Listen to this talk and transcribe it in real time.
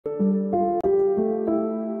The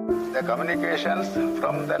communications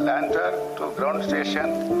from the lander to ground station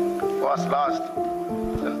was lost.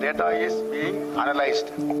 The data is being analyzed.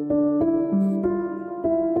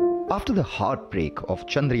 After the heartbreak of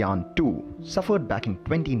Chandrayaan-2 suffered back in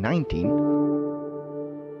 2019,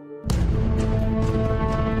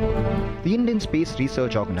 the Indian Space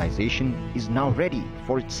Research Organization is now ready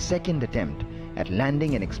for its second attempt at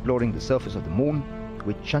landing and exploring the surface of the moon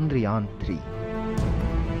with Chandrayaan-3.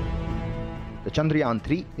 The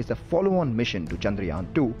Chandrayaan-3 is the follow-on mission to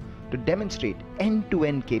Chandrayaan-2 to demonstrate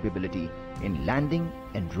end-to-end capability in landing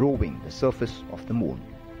and roving the surface of the moon.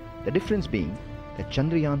 The difference being that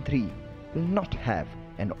Chandrayaan-3 will not have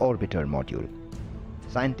an orbiter module.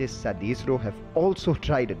 Scientists at the ISRO have also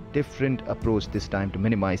tried a different approach this time to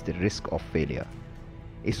minimize the risk of failure.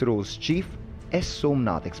 ISRO's chief S.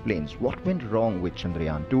 Somnath explains what went wrong with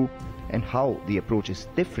Chandrayaan-2 and how the approach is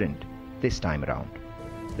different this time around.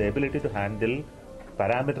 The ability to handle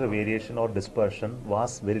parameter variation or dispersion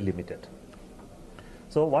was very limited.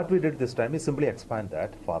 So what we did this time is simply expand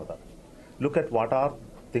that further. Look at what are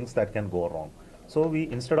things that can go wrong. So we,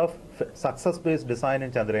 instead of success-based design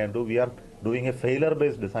in Chandrayaan-2, we are doing a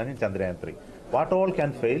failure-based design in Chandrayaan-3. What all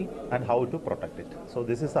can fail and how to protect it. So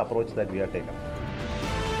this is the approach that we are taking.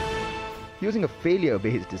 Using a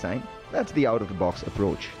failure-based design, that's the out-of-the-box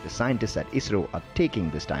approach the scientists at ISRO are taking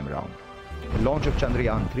this time around. The launch of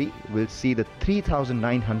Chandrayaan-3 will see the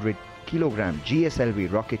 3,900 kilogram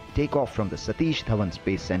GSLV rocket take off from the Satish Dhawan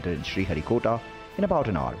Space Center in Sriharikota in about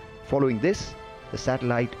an hour. Following this, the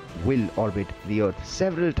satellite will orbit the Earth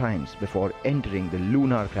several times before entering the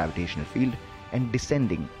lunar gravitational field and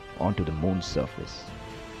descending onto the moon's surface.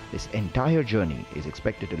 This entire journey is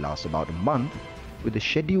expected to last about a month, with the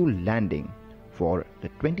scheduled landing for the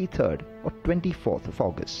 23rd or 24th of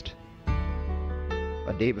August.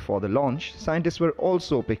 A day before the launch, scientists were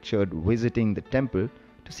also pictured visiting the temple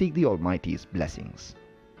to seek the Almighty's blessings.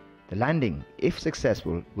 The landing, if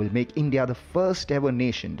successful, will make India the first ever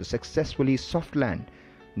nation to successfully soft land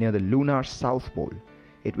near the lunar South Pole.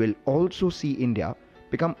 It will also see India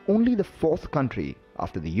become only the fourth country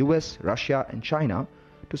after the US, Russia and China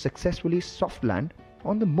to successfully soft land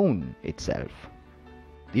on the moon itself.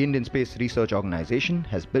 The Indian Space Research Organization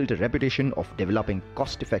has built a reputation of developing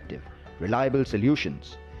cost-effective, reliable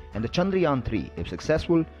solutions, and the Chandrayaan-3, if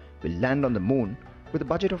successful, will land on the moon with a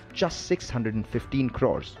budget of just 615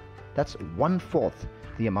 crores. That's 1/4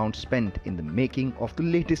 the amount spent in the making of the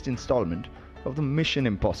latest installment of the Mission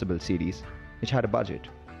Impossible series, which had a budget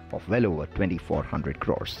of well over 2,400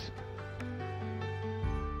 crores.